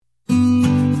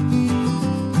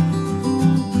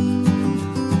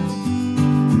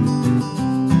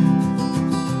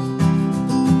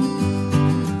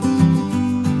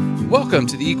Welcome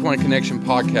to the Equine Connection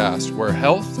podcast, where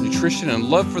health, nutrition, and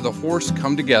love for the horse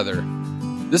come together.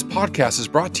 This podcast is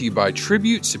brought to you by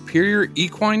Tribute Superior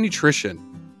Equine Nutrition.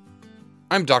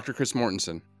 I'm Dr. Chris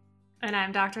Mortensen. And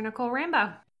I'm Dr. Nicole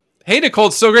Rambo. Hey, Nicole,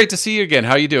 it's so great to see you again.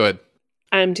 How you doing?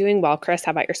 I'm doing well, Chris.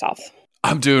 How about yourself?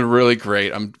 I'm doing really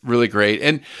great. I'm really great.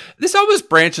 And this almost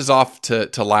branches off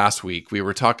to last week. We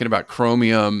were talking about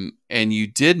chromium, and you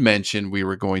did mention we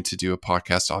were going to do a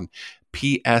podcast on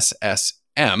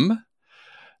PSSM.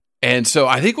 And so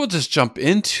I think we'll just jump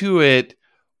into it.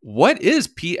 What is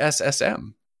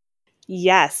PSSM?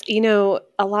 Yes.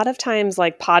 A lot of times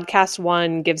like podcast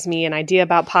 1 gives me an idea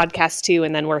about podcast 2,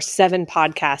 and then we're 7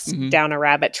 podcasts down a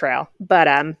rabbit trail. But,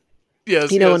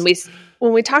 yes.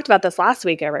 When we talked about this last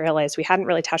week, I realized we hadn't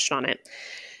really touched on it.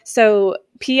 So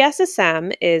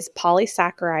PSSM is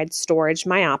polysaccharide storage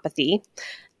myopathy.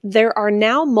 There are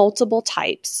now multiple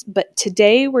types, but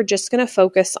today we're just going to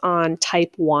focus on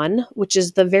type 1, which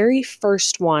is the very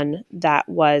first one that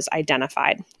was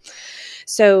identified.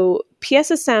 So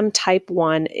PSSM type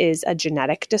 1 is a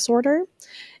genetic disorder,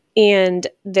 and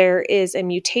there is a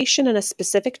mutation in a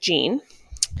specific gene,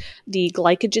 the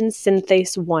glycogen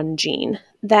synthase 1 gene,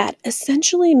 that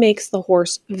essentially makes the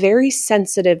horse very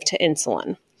sensitive to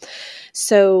insulin.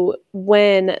 So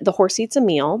when the horse eats a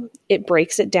meal, it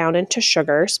breaks it down into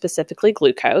sugar, specifically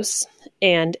glucose,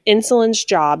 and insulin's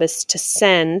job is to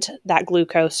send that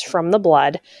glucose from the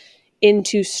blood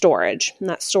into storage. And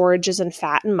that storage is in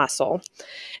fat and muscle.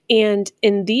 And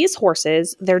in these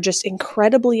horses, they're just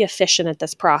incredibly efficient at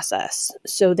this process.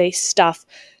 So they stuff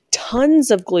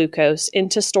tons of glucose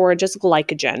into storage as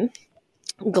glycogen.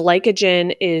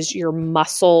 Glycogen is your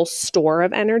muscle store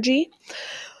of energy.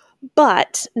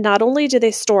 But not only do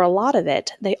they store a lot of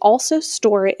it, they also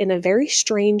store it in a very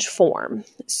strange form.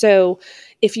 So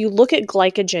if you look at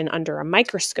glycogen under a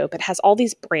microscope, it has all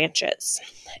these branches.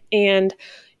 And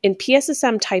in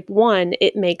PSSM type 1,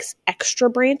 it makes extra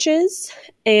branches,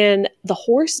 and the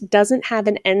horse doesn't have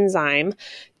an enzyme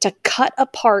to cut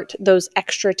apart those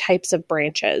extra types of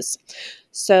branches.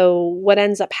 So what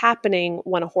ends up happening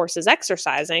when a horse is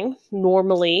exercising,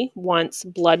 normally once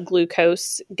blood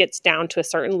glucose gets down to a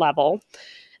certain level,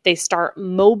 they start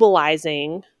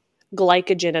mobilizing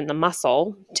glycogen in the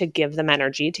muscle to give them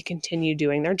energy to continue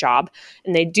doing their job.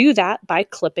 And they do that by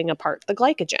clipping apart the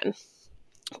glycogen.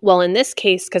 Well, in this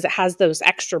case, because it has those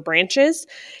extra branches,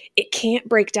 it can't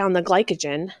break down the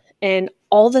glycogen. And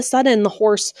all of a sudden, the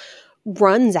horse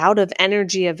runs out of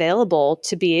energy available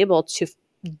to be able to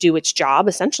do its job,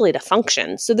 essentially to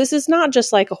function. So this is not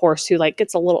just like a horse who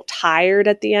gets a little tired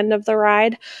at the end of the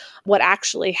ride. What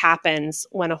actually happens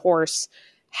when a horse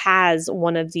has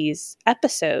one of these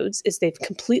episodes is they've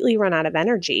completely run out of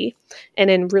energy.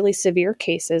 And in really severe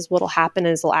cases, what'll happen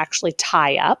is they'll actually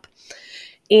tie up.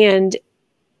 And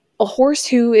a horse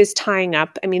who is tying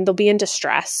up, they'll be in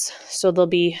distress. So they'll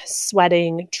be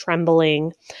sweating,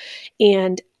 trembling,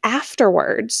 and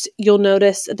afterwards, you'll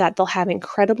notice that they'll have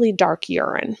incredibly dark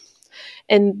urine.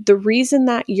 And the reason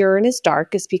that urine is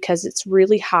dark is because it's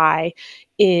really high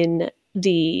in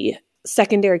the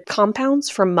secondary compounds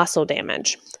from muscle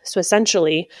damage. So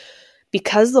essentially,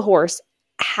 because the horse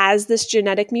has this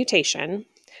genetic mutation,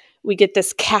 we get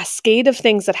this cascade of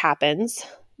things that happens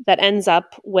that ends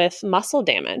up with muscle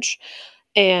damage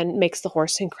and makes the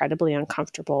horse incredibly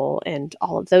uncomfortable, and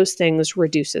all of those things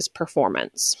reduces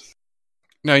performance.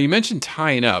 Now, you mentioned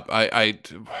tying up.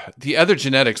 The other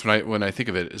genetics, when I think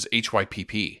of it, is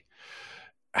HYPP.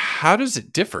 How does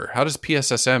it differ? How does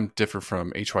PSSM differ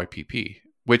from HYPP?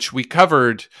 Which we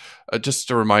covered,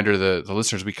 just a reminder to the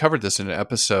listeners, we covered this in an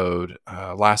episode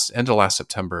end of last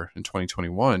September in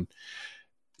 2021.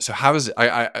 So how does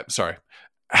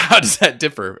how does that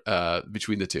differ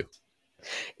between the two?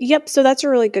 Yep. So that's a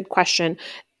really good question.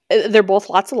 They're both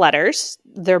lots of letters.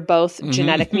 They're both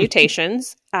genetic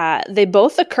mutations. They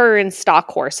both occur in stock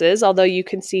horses, although you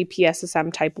can see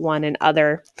PSSM type 1 in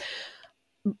other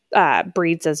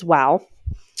breeds as well.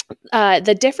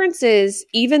 The difference is,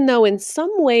 even though in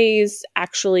some ways,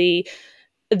 actually,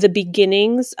 the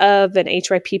beginnings of an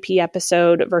HYPP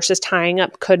episode versus tying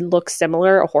up could look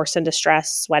similar, a horse in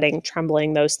distress, sweating,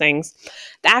 trembling, those things,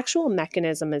 the actual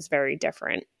mechanism is very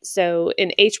different. So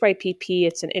in HYPP,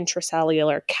 it's an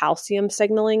intracellular calcium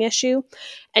signaling issue,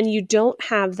 and you don't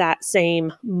have that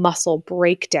same muscle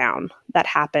breakdown that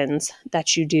happens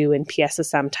that you do in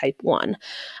PSSM type 1.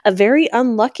 A very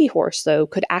unlucky horse, though,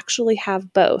 could actually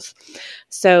have both.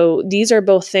 So these are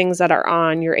both things that are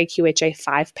on your AQHA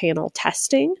 5-panel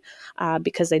testing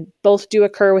because they both do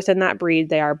occur within that breed.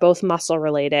 They are both muscle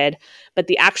related, but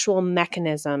the actual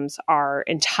mechanisms are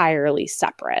entirely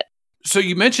separate. So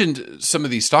you mentioned some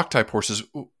of these stock type horses.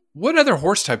 What other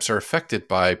horse types are affected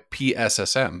by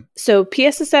PSSM? So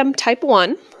PSSM Type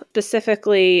 1,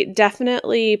 specifically,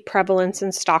 definitely prevalence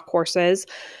in stock horses.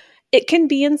 It can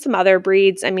be in some other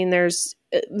breeds. I mean, there's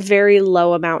very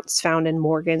low amounts found in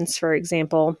Morgans, for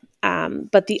example.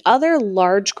 But the other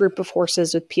large group of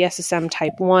horses with PSSM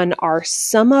Type 1 are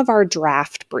some of our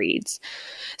draft breeds.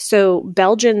 So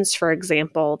Belgians, for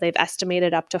example, they've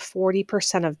estimated up to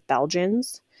 40% of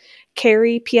Belgians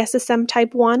carry PSSM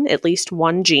Type 1, at least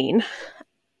one gene.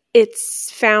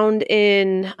 It's found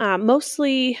in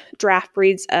mostly draft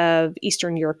breeds of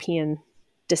Eastern European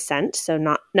descent, so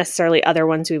not necessarily other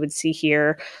ones we would see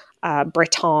here.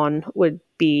 Breton would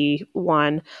be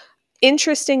one.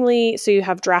 Interestingly, so you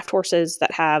have draft horses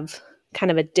that have kind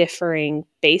of a differing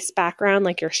base background,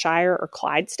 like your Shire or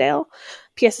Clydesdale.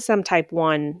 PSSM Type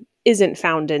 1 isn't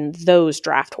found in those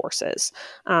draft horses.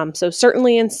 So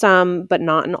certainly in some, but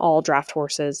not in all draft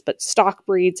horses. But stock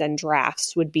breeds and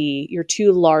drafts would be your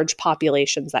two large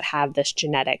populations that have this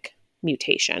genetic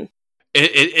mutation.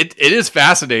 It is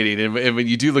fascinating, and when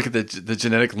you do look at the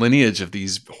genetic lineage of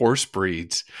these horse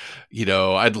breeds,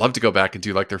 I'd love to go back and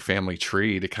do like their family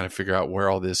tree to kind of figure out where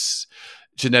all this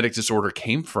genetic disorder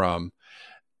came from.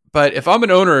 But if I'm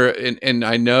an owner and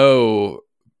I know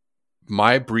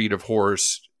my breed of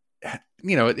horse,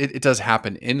 it does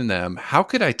happen in them, how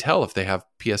could I tell if they have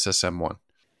PSSM1?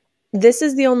 This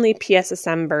is the only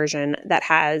PSSM version that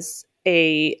has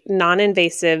a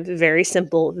non-invasive, very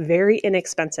simple, very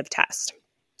inexpensive test.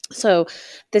 So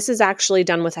this is actually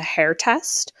done with a hair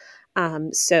test.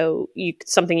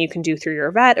 Something you can do through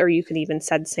your vet, or you can even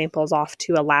send samples off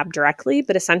to a lab directly.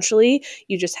 But essentially,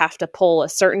 you just have to pull a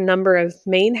certain number of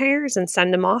mane hairs and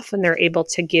send them off, and they're able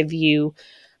to give you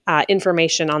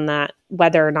information on that,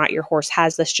 whether or not your horse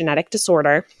has this genetic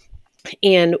disorder.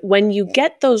 And when you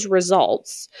get those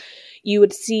results, you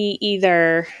would see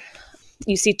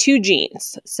you see two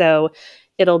genes. So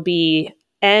it'll be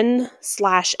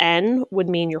N/N would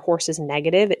mean your horse is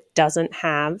negative. It doesn't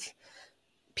have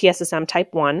PSSM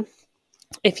Type 1.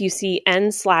 If you see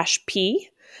N/P,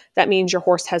 that means your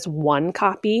horse has one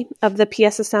copy of the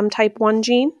PSSM Type 1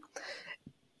 gene.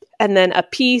 And then a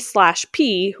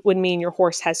P/P would mean your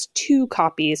horse has two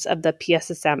copies of the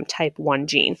PSSM Type 1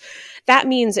 gene. That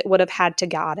means it would have had to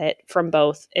got it from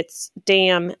both its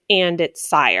dam and its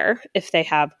sire. If they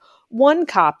have one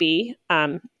copy,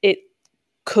 it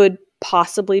could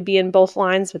possibly be in both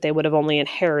lines, but they would have only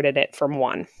inherited it from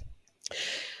one.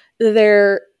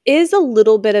 There is a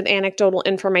little bit of anecdotal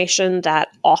information that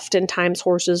oftentimes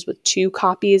horses with two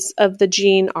copies of the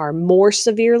gene are more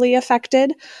severely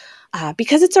affected.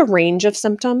 Because it's a range of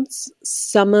symptoms.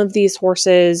 Some of these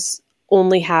horses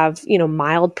only have,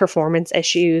 mild performance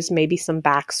issues, maybe some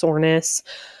back soreness.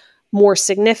 More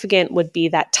significant would be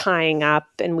that tying up,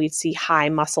 and we'd see high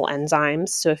muscle enzymes.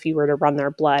 So if you were to run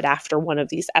their blood after one of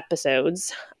these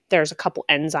episodes, there's a couple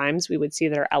enzymes we would see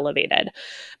that are elevated.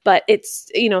 But it's,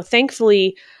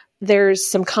 thankfully, there's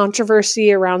some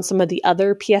controversy around some of the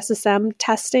other PSSM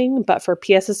testing, but for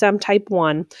PSSM Type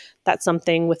 1, that's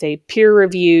something with a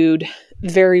peer-reviewed,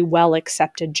 very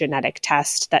well-accepted genetic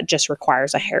test that just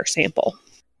requires a hair sample.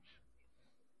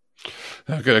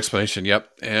 Good explanation. Yep.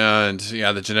 And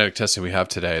yeah, the genetic testing we have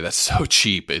today, that's so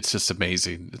cheap. It's just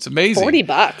amazing. It's amazing.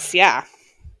 $40. Yeah.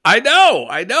 I know.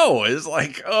 It's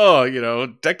like,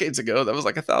 decades ago, that was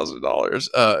like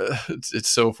 $1,000. It's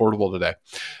so affordable today.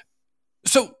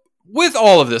 So with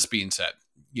all of this being said,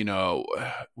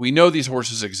 we know these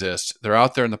horses exist. They're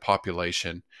out there in the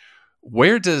population.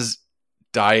 Where does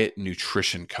diet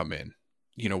nutrition come in?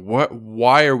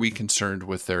 Why are we concerned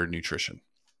with their nutrition?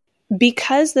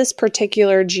 Because this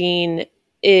particular gene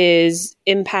is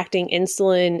impacting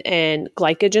insulin and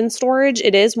glycogen storage,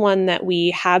 it is one that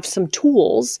we have some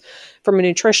tools from a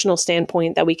nutritional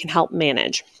standpoint that we can help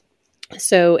manage.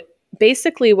 So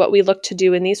basically what we look to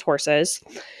do in these horses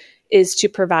is to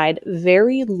provide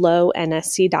very low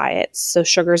NSC diets, so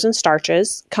sugars and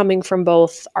starches, coming from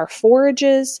both our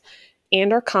forages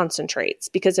and our concentrates.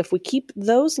 Because if we keep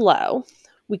those low,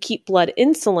 we keep blood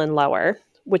insulin lower,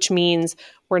 which means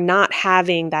we're not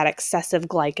having that excessive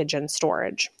glycogen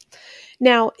storage.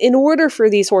 Now, in order for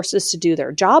these horses to do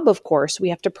their job, of course, we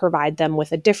have to provide them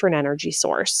with a different energy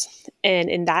source. And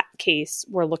in that case,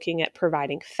 we're looking at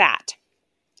providing fat.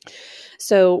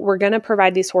 So we're going to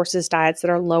provide these horses diets that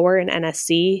are lower in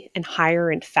NSC and higher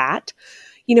in fat.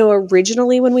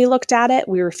 Originally when we looked at it,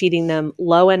 we were feeding them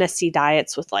low NSC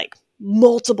diets with like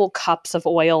multiple cups of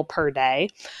oil per day.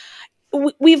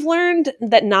 We've learned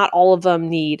that not all of them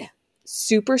need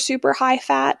super, super high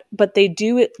fat, but they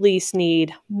do at least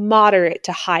need moderate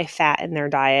to high fat in their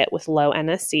diet with low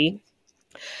NSC.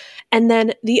 And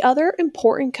then the other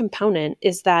important component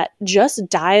is that just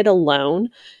diet alone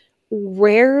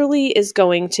rarely is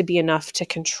going to be enough to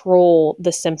control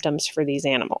the symptoms for these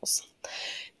animals.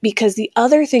 Because the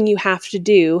other thing you have to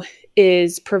do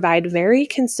is provide very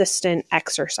consistent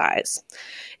exercise.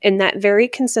 And that very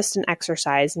consistent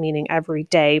exercise, meaning every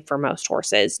day for most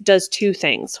horses, does two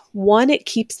things. One, it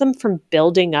keeps them from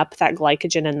building up that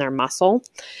glycogen in their muscle.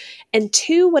 And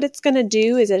two, what it's going to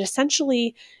do is it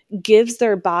essentially gives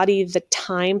their body the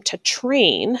time to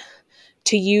train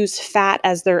to use fat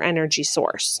as their energy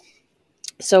source.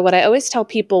 So what I always tell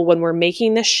people when we're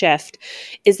making this shift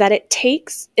is that it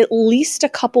takes at least a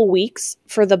couple weeks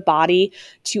for the body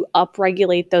to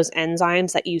upregulate those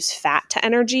enzymes that use fat to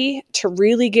energy to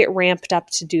really get ramped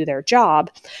up to do their job.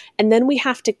 And then we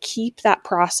have to keep that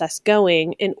process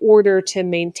going in order to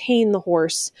maintain the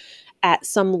horse at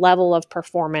some level of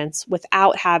performance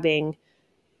without having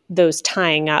those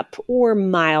tying up or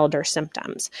milder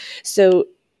symptoms. So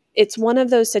it's one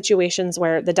of those situations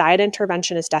where the diet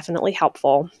intervention is definitely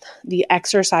helpful. The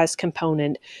exercise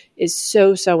component is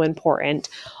so important.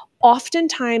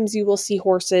 Oftentimes you will see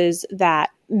horses that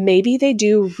maybe they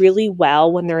do really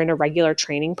well when they're in a regular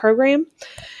training program.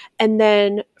 And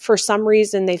then for some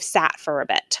reason they've sat for a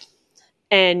bit.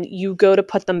 And you go to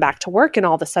put them back to work and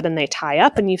all of a sudden they tie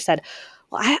up and you've said,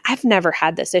 well, I've never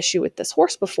had this issue with this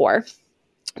horse before.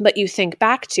 But you think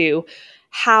back to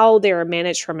how they're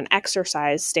managed from an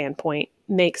exercise standpoint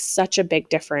makes such a big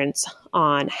difference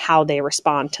on how they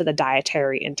respond to the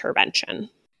dietary intervention.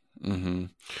 Mm-hmm.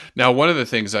 Now, one of the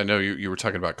things I know you were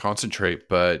talking about concentrate,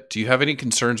 but do you have any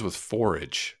concerns with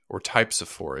forage or types of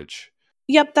forage?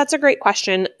 Yep, that's a great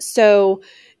question. So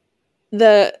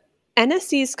the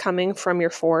NSCs coming from your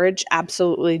forage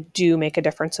absolutely do make a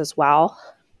difference as well.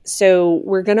 So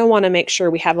we're going to want to make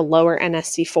sure we have a lower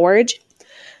NSC forage.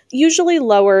 Usually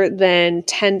lower than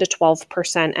 10 to 12%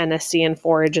 NSC in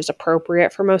forage is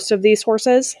appropriate for most of these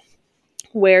horses.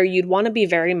 Where you'd want to be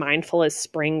very mindful is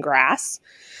spring grass.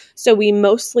 So we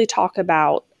mostly talk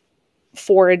about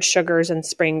forage sugars and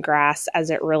spring grass as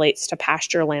it relates to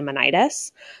pasture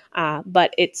laminitis,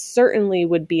 but it certainly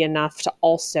would be enough to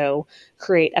also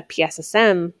create a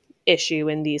PSSM issue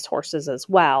in these horses as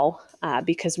well,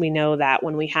 because we know that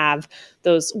when we have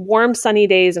those warm, sunny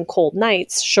days and cold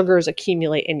nights, sugars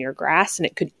accumulate in your grass, and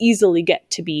it could easily get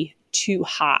to be too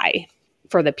high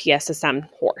for the PSSM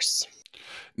horse.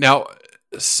 Now,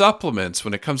 supplements,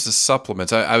 when it comes to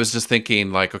supplements, I was just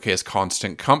thinking like, okay, is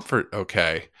constant comfort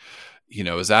okay?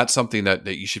 Is that something that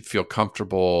you should feel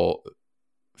comfortable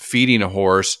feeding a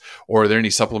horse, or are there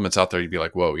any supplements out there you'd be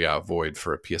like, whoa, yeah, avoid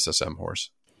for a PSSM horse?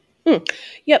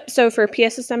 Yep. So for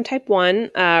PSSM type 1,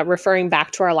 referring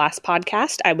back to our last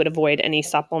podcast, I would avoid any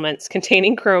supplements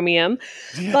containing chromium.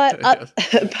 But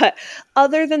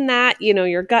other than that,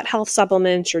 your gut health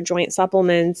supplements, your joint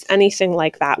supplements, anything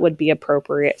like that would be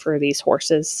appropriate for these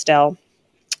horses still.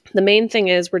 The main thing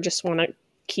is we just want to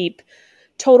keep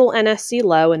total NSC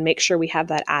low and make sure we have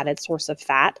that added source of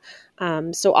fat.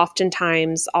 So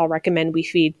oftentimes I'll recommend we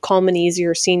feed Calm and Easy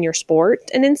or Senior Sport.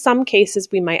 And in some cases,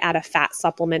 we might add a fat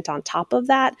supplement on top of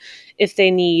that if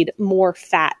they need more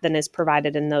fat than is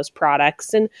provided in those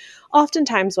products. And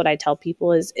oftentimes what I tell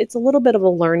people is it's a little bit of a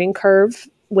learning curve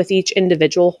with each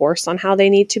individual horse on how they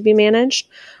need to be managed.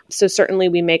 So certainly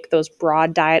we make those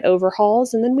broad diet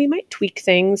overhauls, and then we might tweak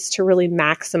things to really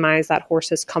maximize that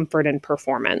horse's comfort and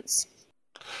performance.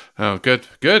 Oh, good.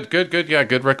 Yeah,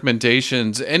 good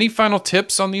recommendations. Any final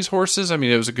tips on these horses? I mean,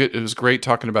 it was great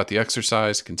talking about the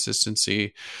exercise,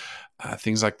 consistency,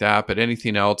 things like that. But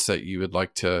anything else that you would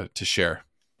like to share?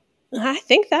 I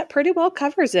think that pretty well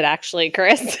covers it, actually,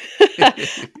 Chris.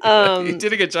 You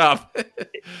did a good job.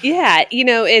 Yeah,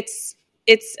 it's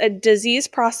a disease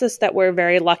process that we're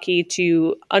very lucky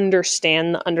to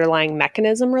understand the underlying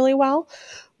mechanism really well.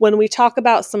 When we talk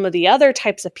about some of the other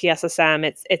types of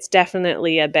PSSM, it's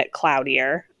definitely a bit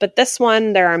cloudier. But this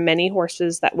one, there are many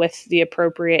horses that with the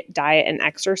appropriate diet and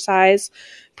exercise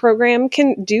program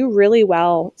can do really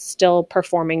well, still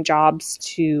performing jobs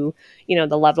to,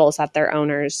 the levels that their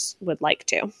owners would like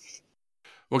to.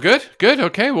 Well, good.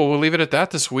 Okay. Well, we'll leave it at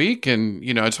that this week. And,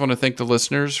 I just want to thank the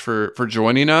listeners for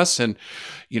joining us and,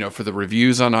 for the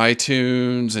reviews on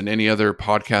iTunes and any other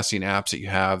podcasting apps that you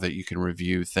have that you can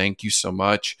review. Thank you so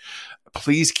much.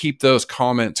 Please keep those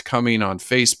comments coming on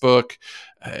Facebook.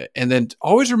 And then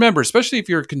always remember, especially if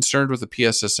you're concerned with a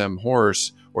PSSM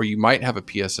horse or you might have a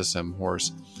PSSM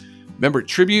horse, remember,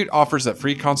 Tribute offers that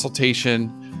free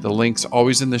consultation. The link's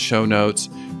always in the show notes.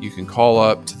 You can call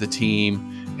up to the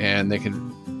team and they can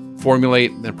formulate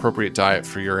an appropriate diet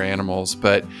for your animals.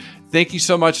 But thank you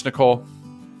so much, Nicole.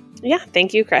 Yeah,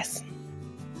 thank you, Chris.